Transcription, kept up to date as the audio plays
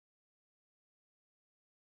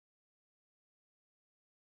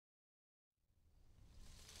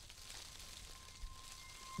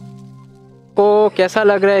कैसा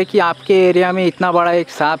लग रहा है कि आपके एरिया में इतना बड़ा एक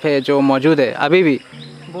सांप है जो मौजूद है अभी भी?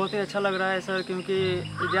 बहुत ही अच्छा लग रहा है सर, क्योंकि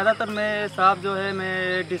ज़्यादातर मैं सांप जो है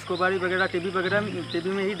मैं डिस्कवरी वगैरह टीवी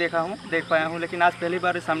में ही देख पाया हूँ, लेकिन आज पहली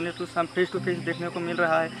बार सामने फेस टू फेस देखने को मिल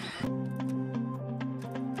रहा है।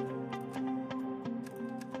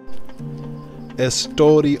 A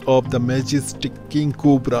story of the majestic King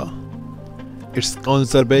Cobra, its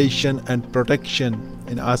conservation and protection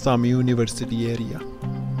in Assam University area.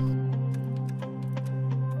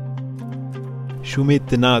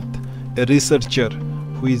 Shumit Nath, a researcher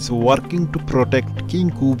who is working to protect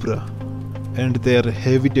King Cobra and their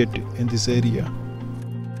habitat in this area.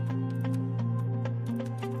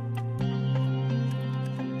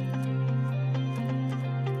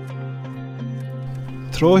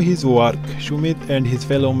 Through his work, Shumit and his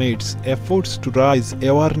fellow mates efforts to raise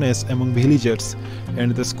awareness among villagers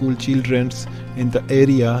and the school children in the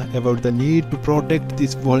area about the need to protect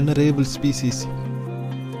this vulnerable species.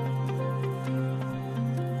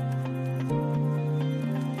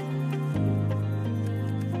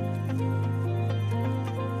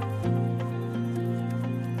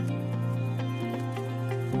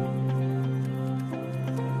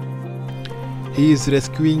 He is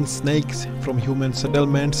rescuing snakes from human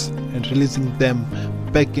settlements and releasing them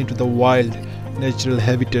back into the wild, natural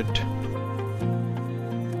habitat.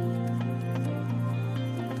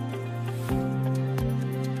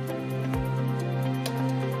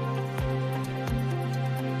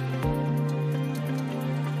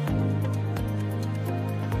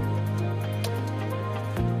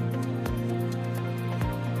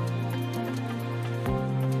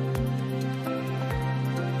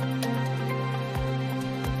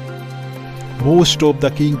 Most of the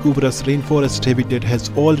King Cobra's rainforest habitat has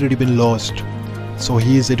already been lost, so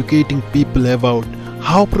he is educating people about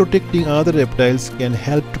how protecting other reptiles can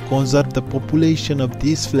help to conserve the population of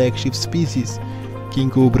this flagship species,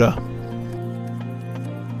 King Cobra.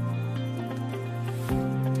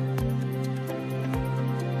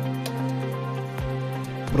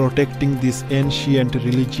 Protecting this ancient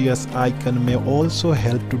religious icon may also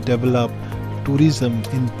help to develop tourism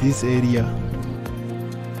in this area.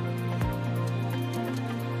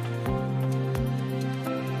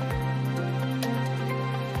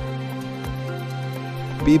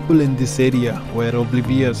 People in this area were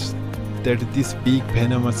oblivious that this big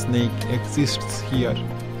venomous snake exists here,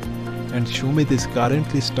 and Shumit is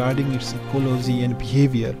currently studying its ecology and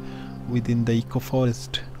behavior within the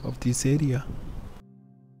ecoforest of this area.